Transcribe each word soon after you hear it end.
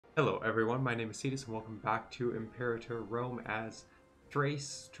Hello everyone, my name is Cetus and welcome back to Imperator Rome as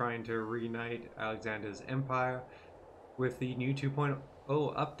Thrace, trying to reunite Alexander's empire with the new 2.0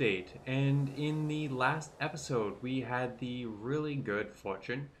 update. And in the last episode, we had the really good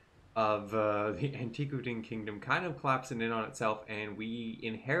fortune of the Antiquitian Kingdom kind of collapsing in on itself, and we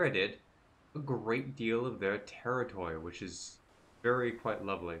inherited a great deal of their territory, which is very quite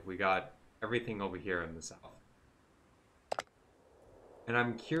lovely. We got everything over here in the south. And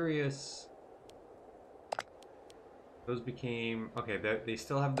I'm curious, those became, okay, they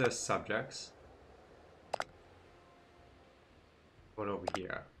still have the subjects. What over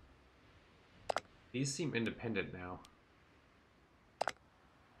here? These seem independent now.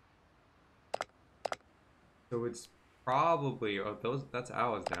 So it's probably, oh, that's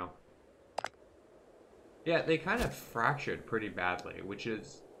ours now. Yeah, they kind of fractured pretty badly, which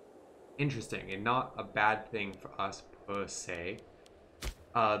is interesting and not a bad thing for us per se.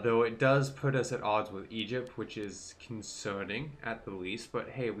 Though it does put us at odds with Egypt, which is concerning at the least. But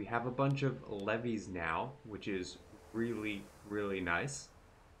hey, we have a bunch of levies now, which is really, really nice.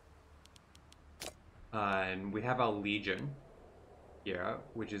 And we have our legion here,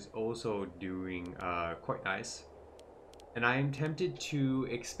 which is also doing quite nice. And I am tempted to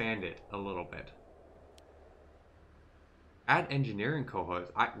expand it a little bit. Add engineering cohorts.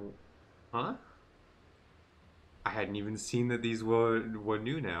 Huh? I hadn't even seen that these were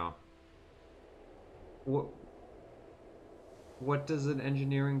new now. What does an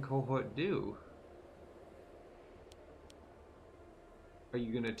engineering cohort do? Are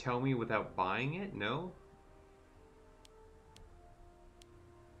you gonna tell me without buying it? No?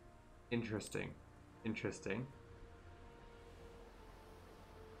 Interesting. Interesting.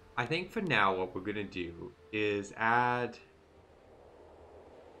 I think for now what we're gonna do is add...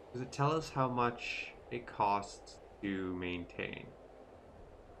 Does it tell us how much it costs to maintain?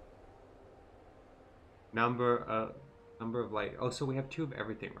 Number of light. Oh, so we have 2 of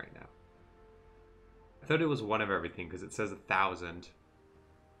everything right now. I thought it was 1 of everything because it says 1,000.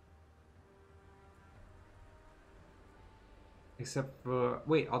 Except for,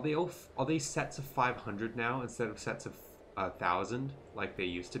 wait, are they sets of 500 now instead of sets of 1,000 like they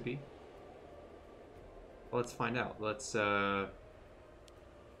used to be? Well, let's find out. Let's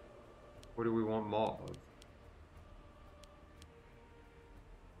what do we want more of?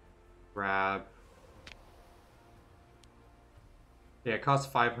 Grab. Yeah, it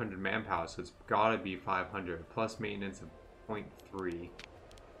costs 500 manpower, so it's gotta be 500 plus maintenance of 0.3,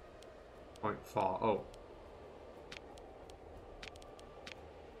 0.4. Oh.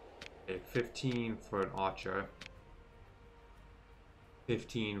 Okay, 15 for an archer.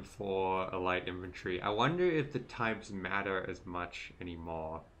 15 for a light infantry. I wonder if the types matter as much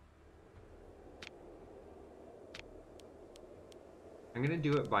anymore. I'm gonna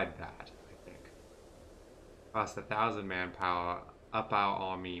do it by that, I think. Cost 1,000 manpower, up our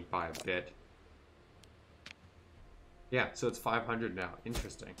army by a bit. Yeah, so it's 500 now.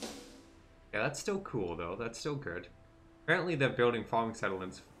 Interesting. Yeah, that's still cool though. That's still good. Apparently they're building farming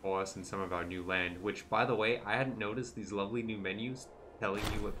settlements for us in some of our new land, which, by the way, I hadn't noticed these lovely new menus telling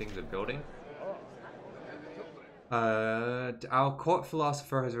you what things are building. Our court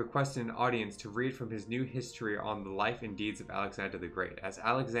philosopher has requested an audience to read from his new history on the life and deeds of Alexander the Great. As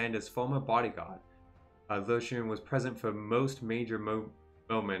Alexander's former bodyguard, Odrysia was present for most major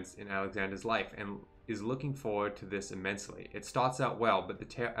moments in Alexander's life and is looking forward to this immensely. It starts out well, but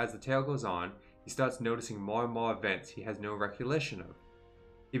as the tale goes on, he starts noticing more and more events he has no recollection of.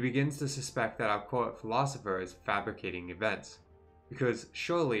 He begins to suspect that our court philosopher is fabricating events, because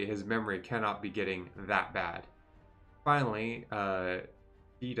surely his memory cannot be getting that bad. Finally,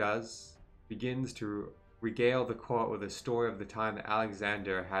 begins to regale the court with a story of the time that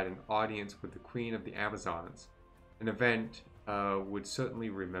Alexander had an audience with the Queen of the Amazons, an event would certainly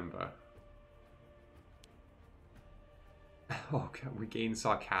remember. Oh, God, we gain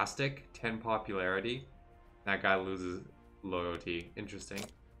sarcastic, 10 popularity. That guy loses loyalty. Interesting.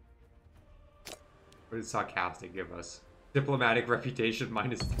 What does sarcastic give us? Diplomatic reputation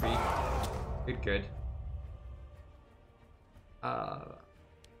 -3. Good, good.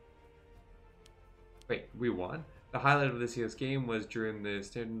 Wait, we won? The highlight of this year's game was during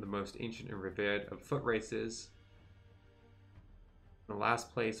the most ancient and revered of foot races. In the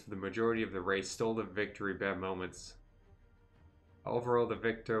last place for the majority of the race stole the victory bare moments. Overall, the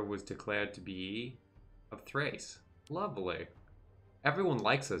victor was declared to be of Thrace. Lovely. Everyone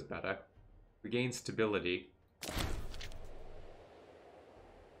likes us better. We gain stability.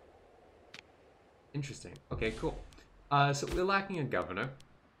 Interesting. Okay, cool. So we're lacking a governor.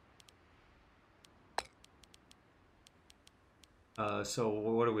 So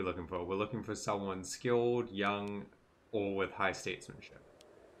what are we looking for? We're looking for someone skilled, young, or with high statesmanship.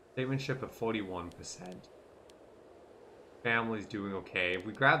 Statesmanship of 41%. Family's doing okay. If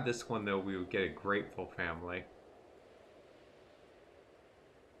we grab this one, though, we would get a grateful family.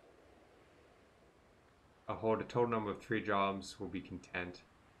 Hold a total number of 3 jobs, will be content.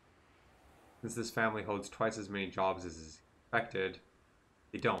 Since this family holds twice as many jobs as is expected,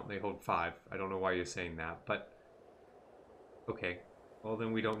 they don't. They hold 5. I don't know why you're saying that, but okay. Well,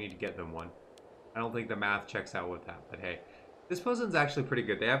 then we don't need to get them one. I don't think the math checks out with that, but hey. This person's actually pretty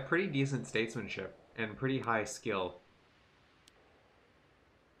good. They have pretty decent statesmanship and pretty high skill.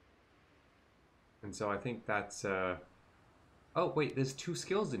 And so I think that's, oh, wait, there's 2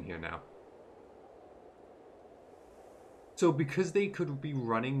 skills in here now. So because they could be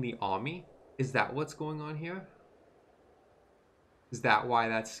running the army, is that what's going on here? Is that why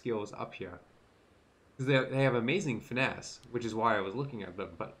that skill is up here? Because they have amazing finesse, which is why I was looking at them,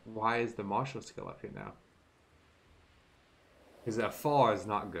 but why is the martial skill up here now? Because that far is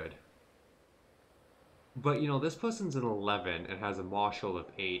not good. But, you know, this person's an 11 and has a martial of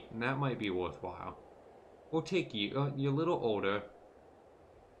 8, and that might be worthwhile. We'll take you. You're a little older.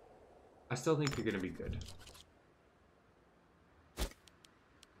 I still think you're going to be good.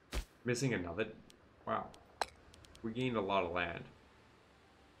 Missing another? Wow. We gained a lot of land.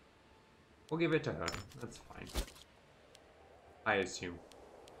 We'll give it to her. That's fine. I assume.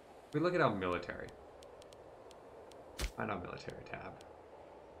 We look at our military. Find our military tab.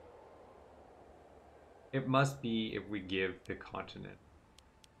 It must be if we give the continent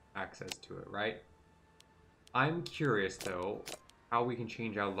access to it, right? I'm curious, though, how we can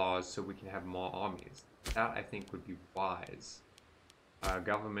change our laws so we can have more armies. That, I think, would be wise.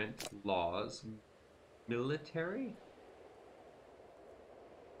 Government, laws, military?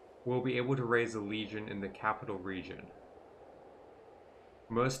 We'll be able to raise a legion in the capital region.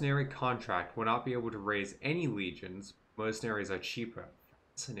 Mercenary contract will not be able to raise any legions. Mercenaries are cheaper.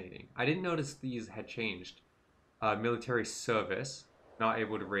 Fascinating. I didn't notice these had changed. Military service, not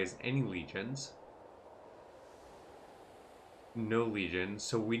able to raise any legions. No legions.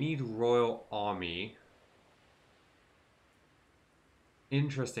 So we need royal army.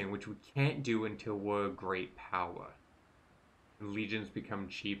 Interesting, which we can't do until we're a great power. Legions become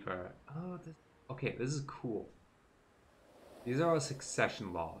cheaper. Oh, okay, this is cool. These are our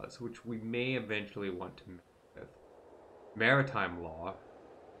succession laws, which we may eventually want to mess with. Maritime law.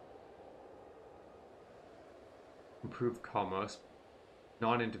 Improved commerce.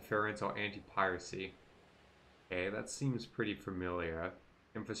 Non-interference or anti-piracy. Okay, that seems pretty familiar.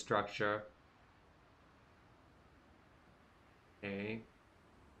 Infrastructure. Okay.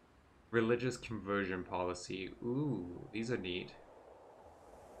 Religious conversion policy. Ooh, these are neat.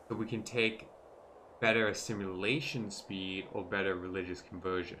 So we can take better assimilation speed or better religious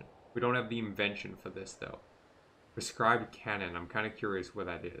conversion. We don't have the invention for this, though. Prescribed canon. I'm kind of curious what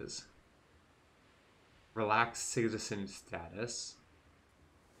that is. Relaxed citizen status.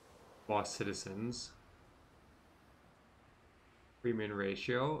 More citizens. Freeman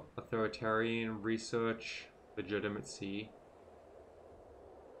ratio. Authoritarian research. Legitimacy.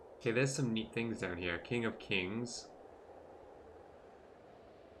 Okay, there's some neat things down here. King of Kings.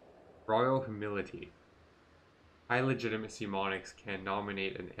 Royal humility. High legitimacy monarchs can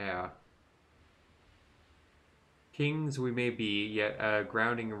nominate an heir. Kings we may be, yet a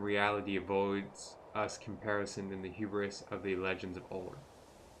grounding in reality avoids us comparison in the hubris of the legends of old.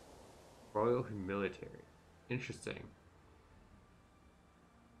 Royal humility. Interesting.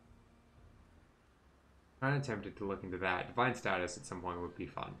 Kind of tempted to look into that. Divine status at some point would be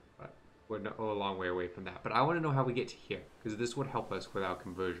fun, but we're a long way away from that. But I want to know how we get to here, because this would help us with our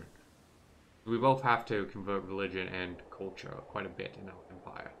conversion. We both have to convert religion and culture quite a bit in our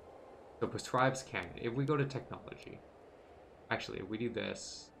empire. So prescribes canon. If we go to technology, actually, if we do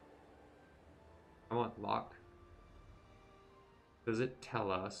this, I want lock. Does it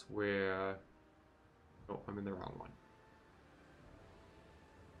tell us where? Oh, I'm in the wrong one.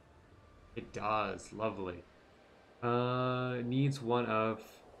 It does. Lovely. Needs one of...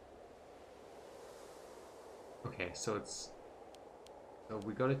 Okay, so it's... So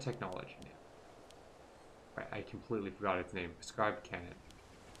we go to technology now. Right, I completely forgot its name. Prescribed canon.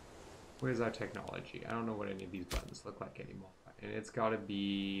 Where's our technology? I don't know what any of these buttons look like anymore. And it's got to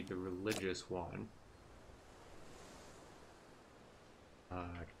be the religious one.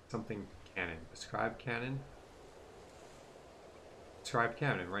 Something canon. Prescribed canon? Prescribed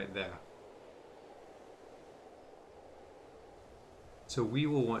canon, right there. So we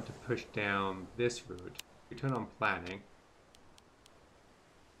will want to push down this route. We turn on planning.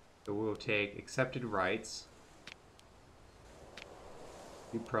 So we'll take accepted rights.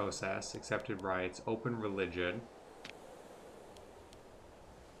 Due process, accepted rights, open religion.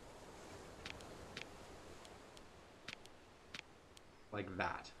 Like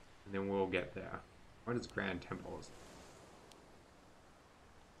that. And then we'll get there. What is Grand Temples?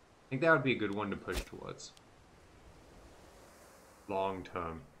 I think that would be a good one to push towards. Long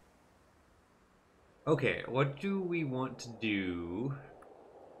term. Okay, what do we want to do?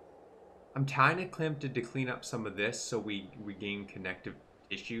 I'm kind of tempted to clean up some of this so we gain connective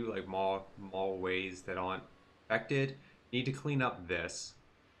tissue, like more ways that aren't affected. Need to clean up this.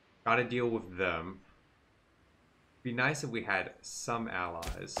 Gotta deal with them. Be nice if we had some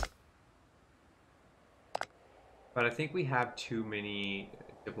allies. But I think we have too many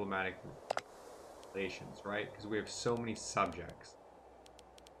diplomatic relations, right? Because we have so many subjects.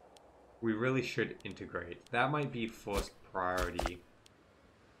 We really should integrate. That might be first priority.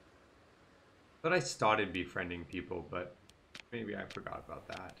 But I started befriending people, but maybe I forgot about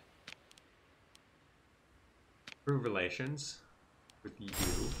that. Improve relations with you.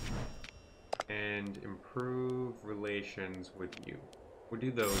 And improve relations with you. We'll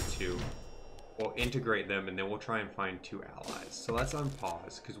do those two. We'll integrate them, and then we'll try and find 2 allies. So let's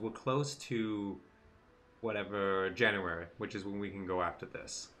unpause, because we're close to whatever, January, which is when we can go after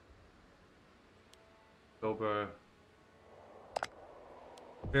this. October.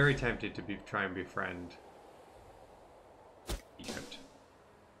 Very tempted to try and befriend Egypt.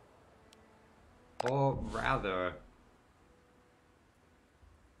 Or rather,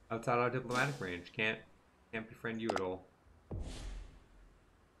 outside our diplomatic range. Can't befriend you at all.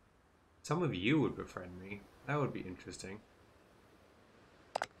 Some of you would befriend me. That would be interesting.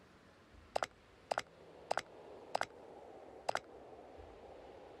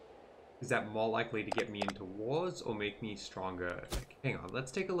 Is that more likely to get me into wars or make me stronger? Hang on,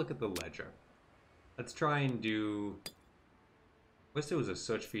 let's take a look at the ledger. Let's try and do... I wish there was a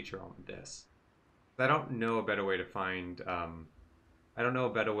search feature on this. I don't know a better way to find... I don't know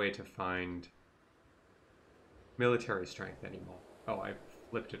a better way to find military strength anymore. Oh, I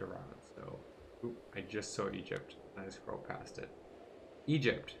flipped it around, so... Oop, I just saw Egypt, and I scrolled past it.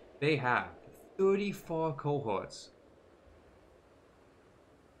 Egypt, they have 34 cohorts.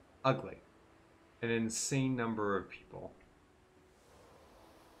 Ugly. An insane number of people.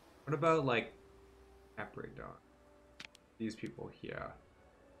 What about, like, Capridon? These people here.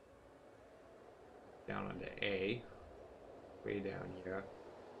 Down onto A. Way down here.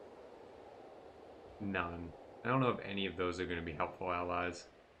 None. I don't know if any of those are going to be helpful allies.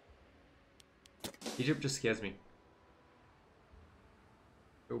 Egypt just scares me.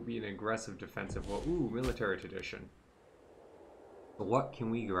 It will be an aggressive defensive war. Ooh, military tradition. So what can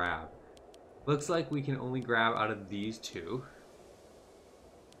we grab? Looks like we can only grab out of these 2.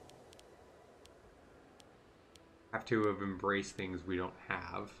 Have to have embraced things we don't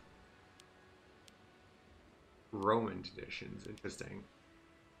have. Roman traditions, interesting.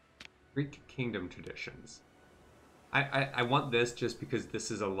 Greek kingdom traditions. I want this just because this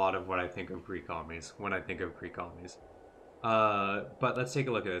is a lot of what I think of Greek armies when I think of Greek armies. But let's take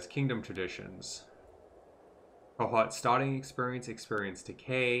a look at this. Kingdom traditions. Cohort starting experience, experience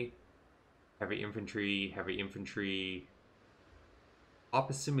decay, heavy infantry, op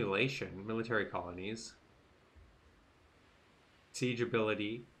assimilation, military colonies, siege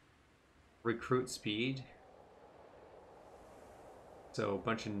ability, recruit speed. So a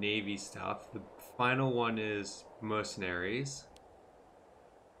bunch of navy stuff. The final one is mercenaries,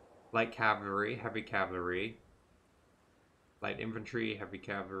 light cavalry, heavy cavalry, light infantry, heavy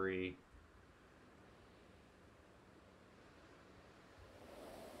cavalry,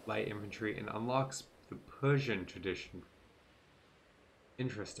 light infantry, and unlocks the Persian tradition.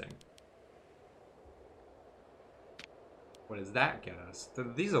 Interesting. What does that get us?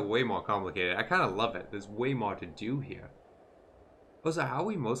 These are way more complicated. I kind of love it. There's way more to do here. Also, how are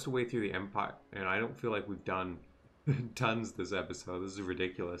we most of the way through the Empire? And I don't feel like we've done tons this episode. This is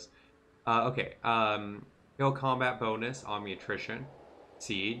ridiculous. Okay. Hill combat bonus, army attrition,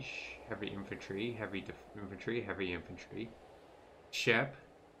 siege, heavy infantry, heavy infantry, ship,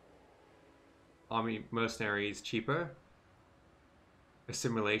 army mercenaries cheaper,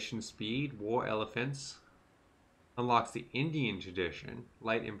 assimilation speed, war elephants, unlocks the Indian tradition,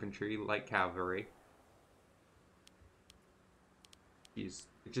 light infantry, light cavalry. Jeez,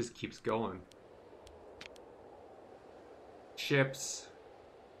 it just keeps going. Ships,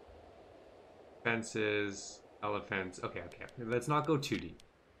 fences, elephants. Okay. Let's not go too deep.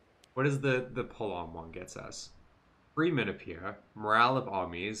 What does the pull-on one gets us? Freemen appear. Morale of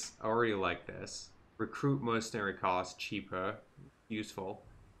armies. I already like this. Recruit mercenary cost. Cheaper. Useful.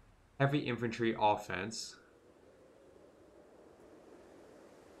 Heavy infantry offense.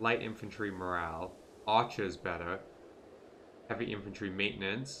 light infantry morale, archers better, heavy infantry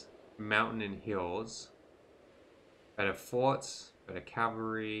maintenance, mountain and hills, better forts, better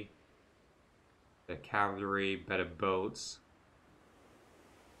cavalry, better boats.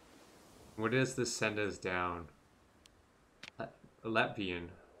 What does this send us down? Latvian.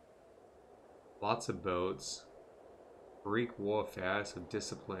 Lots of boats. Greek warfare, so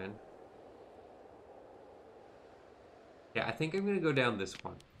discipline. Yeah, I think I'm going to go down this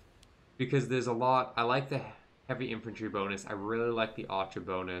one. Because there's a lot. I like the heavy infantry bonus. I really like the archer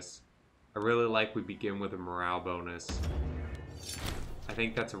bonus. I really like we begin with a morale bonus. I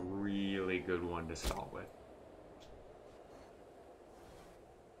think that's a really good one to start with.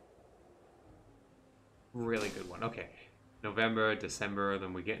 Really good one. Okay. November, December,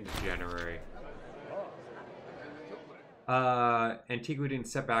 then we get into January. Antiquity and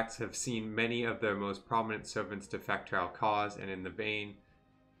setbacks have seen many of their most prominent servants defect to our cause, and in the vein,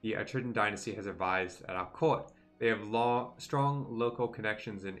 the Etruscan dynasty has advised at our court. They have strong local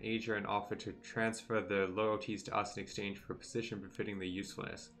connections in Asia and offer to transfer their loyalties to us in exchange for a position befitting their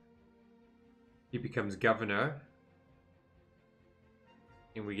usefulness. He becomes governor,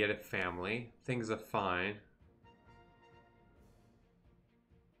 and we get a family. Things are fine.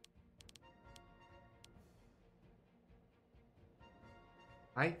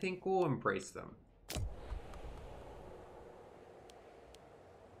 I think we'll embrace them.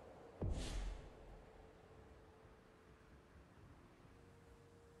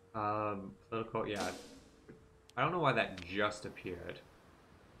 Political, yeah. I don't know why that just appeared.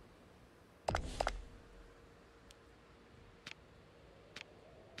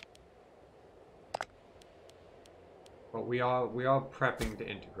 But we are prepping to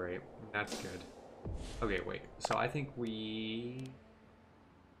integrate. That's good. Okay, wait. So I think we...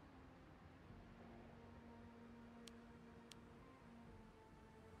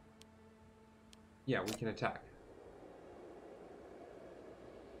 Yeah, we can attack.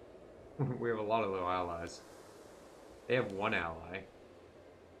 We have a lot of little allies. They have one ally.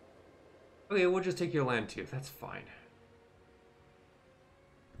 Okay, we'll just take your land too. That's fine.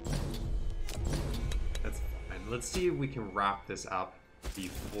 That's fine. Let's see if we can wrap this up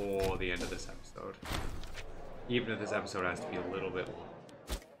before the end of this episode. Even if this episode has to be a little bit long.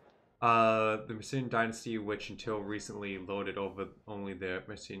 The Mycenaean dynasty, which until recently lorded over only the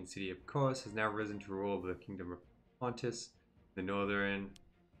Mycenaean city of Kos, has now risen to rule the kingdom of Pontus, the northern...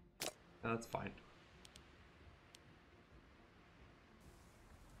 No, that's fine.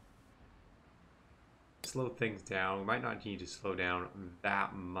 Slow things down. We might not need to slow down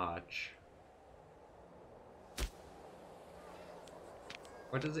that much.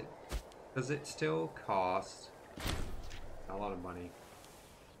 What does it... Does it still cost a lot of money?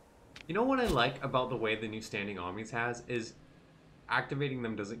 You know what I like about the way the new standing armies has is activating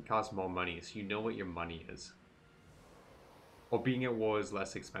them doesn't cost more money, so you know what your money is. Or being at war is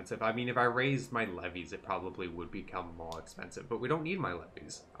less expensive. I mean, if I raised my levies, it probably would become more expensive. But we don't need my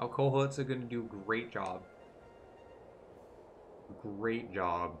levies. Our cohorts are going to do a great job. Great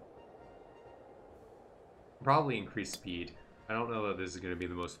job. Probably increase speed. I don't know that this is going to be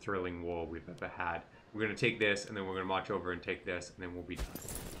the most thrilling war we've ever had. We're going to take this, and then we're going to march over and take this, and then we'll be done.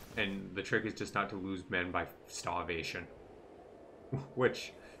 And the trick is just not to lose men by starvation.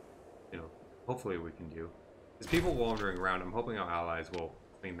 Which, you know, hopefully we can do. There's people wandering around. I'm hoping our allies will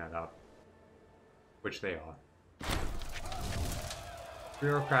clean that up. Which they are.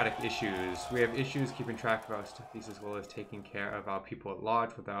 Bureaucratic issues. We have issues keeping track of our studies as well as taking care of our people at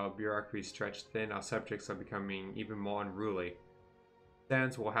large. With our bureaucracy stretched thin, our subjects are becoming even more unruly.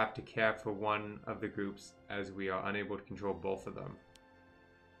 Sans will have to care for one of the groups as we are unable to control both of them.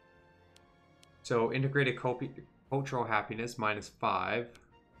 So, integrated cultural happiness, -5.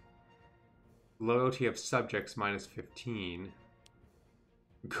 Loyalty of subjects, -15.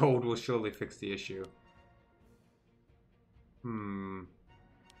 Gold will surely fix the issue.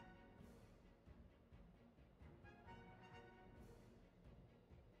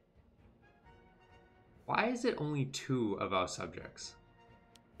 Why is it only 2 of our subjects?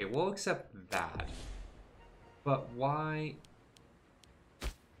 Okay, we'll accept that. But why...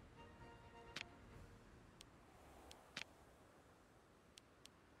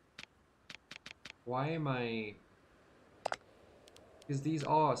 Why am I... Because these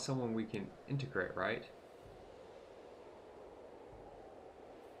are someone we can integrate, right?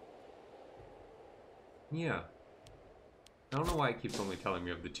 Yeah. I don't know why it keeps only telling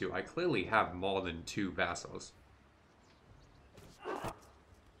me of the 2. I clearly have more than 2 vassals.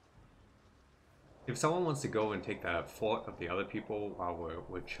 If someone wants to go and take the fort of the other people while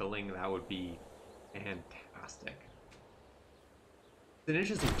we're chilling, that would be fantastic. an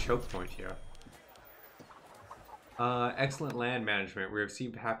interesting choke point here. Excellent land management. We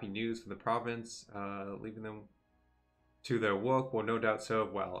received happy news from the province. Leaving them to their work will no doubt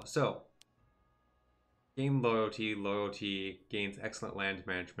serve well. So, gain loyalty. Loyalty gains excellent land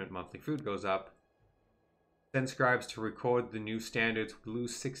management. Monthly food goes up. Send scribes to record the new standards. We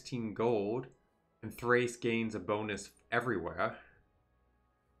lose 16 gold. And Thrace gains a bonus everywhere.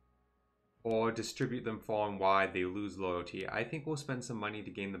 Or distribute them far and wide. They lose loyalty. I think we'll spend some money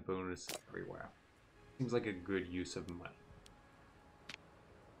to gain the bonus everywhere. Seems like a good use of money.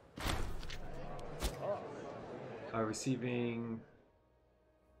 Receiving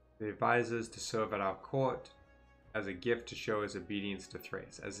the advisors to serve at our court as a gift to show his obedience to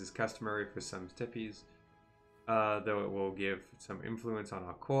Thrace, as is customary for some stippies, though it will give some influence on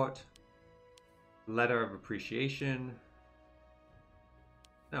our court. Letter of appreciation.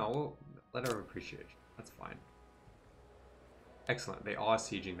 No, letter of appreciation. That's fine. Excellent. They are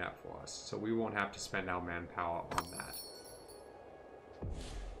sieging that for us, so we won't have to spend our manpower on that.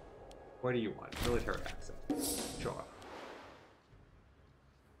 What do you want? Military access. Sure.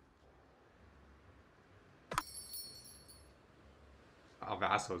 Our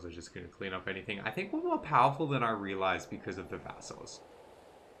vassals are just going to clean up anything. I think we're more powerful than I realized because of the vassals.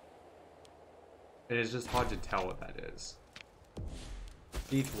 It is just hard to tell what that is.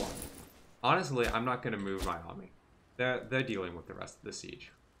 Each one. Honestly, I'm not going to move my army. They're dealing with the rest of the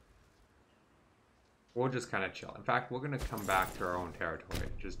siege. We'll just kind of chill. In fact, we're going to come back to our own territory.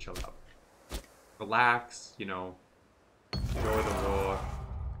 Just chill out. Relax, you know. Enjoy the war.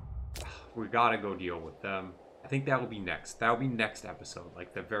 We gotta go deal with them. I think that will be next. That will be next episode.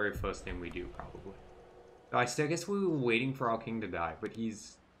 Like the very first thing we do, probably. I guess we were waiting for our king to die. But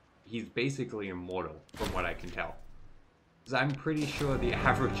he's basically immortal, from what I can tell. Because I'm pretty sure the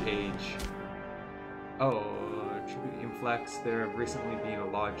average age... Oh... Tribute influx. There have recently been a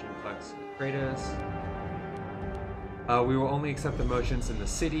large influx of traders. We will only accept the merchants in the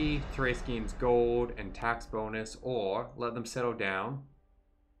city. Thrace gains gold and tax bonus, or let them settle down.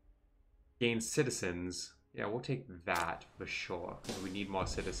 Gain citizens. Yeah, we'll take that for sure, because we need more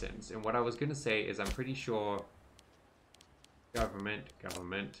citizens. And what I was going to say is I'm pretty sure government,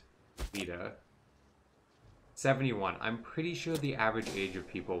 leader, 71. I'm pretty sure the average age of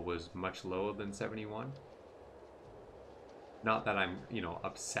people was much lower than 71. Not that I'm, you know,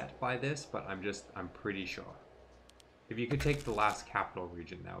 upset by this, but I'm pretty sure. If you could take the last capital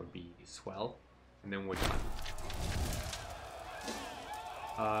region, that would be swell. And then we're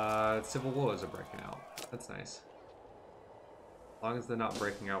done. Civil wars are breaking out. That's nice. As long as they're not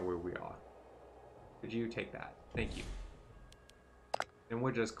breaking out where we are. Could you take that? Thank you. And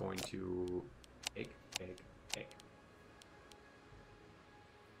we're just going to take.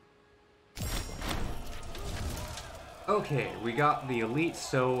 Okay, we got the elite,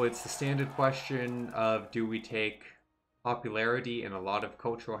 so it's the standard question of do we take popularity and a lot of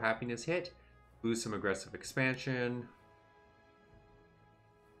cultural happiness hit, lose some aggressive expansion,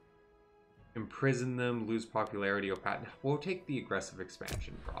 imprison them, lose popularity or patent. We'll take the aggressive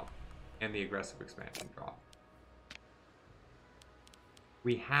expansion drop and the aggressive expansion drop.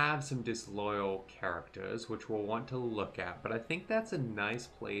 We have some disloyal characters, which we'll want to look at, but I think that's a nice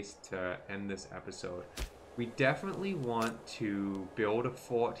place to end this episode. We definitely want to build a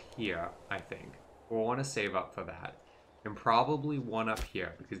fort here, I think. We'll want to save up for that. And probably one up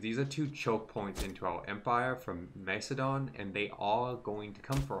here, because these are two choke points into our empire from Macedon, and they are going to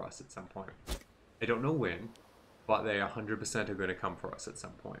come for us at some point. I don't know when, but they 100% are going to come for us at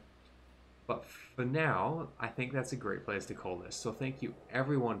some point. But for now, I think that's a great place to call this. So thank you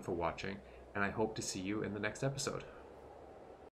everyone for watching, and I hope to see you in the next episode.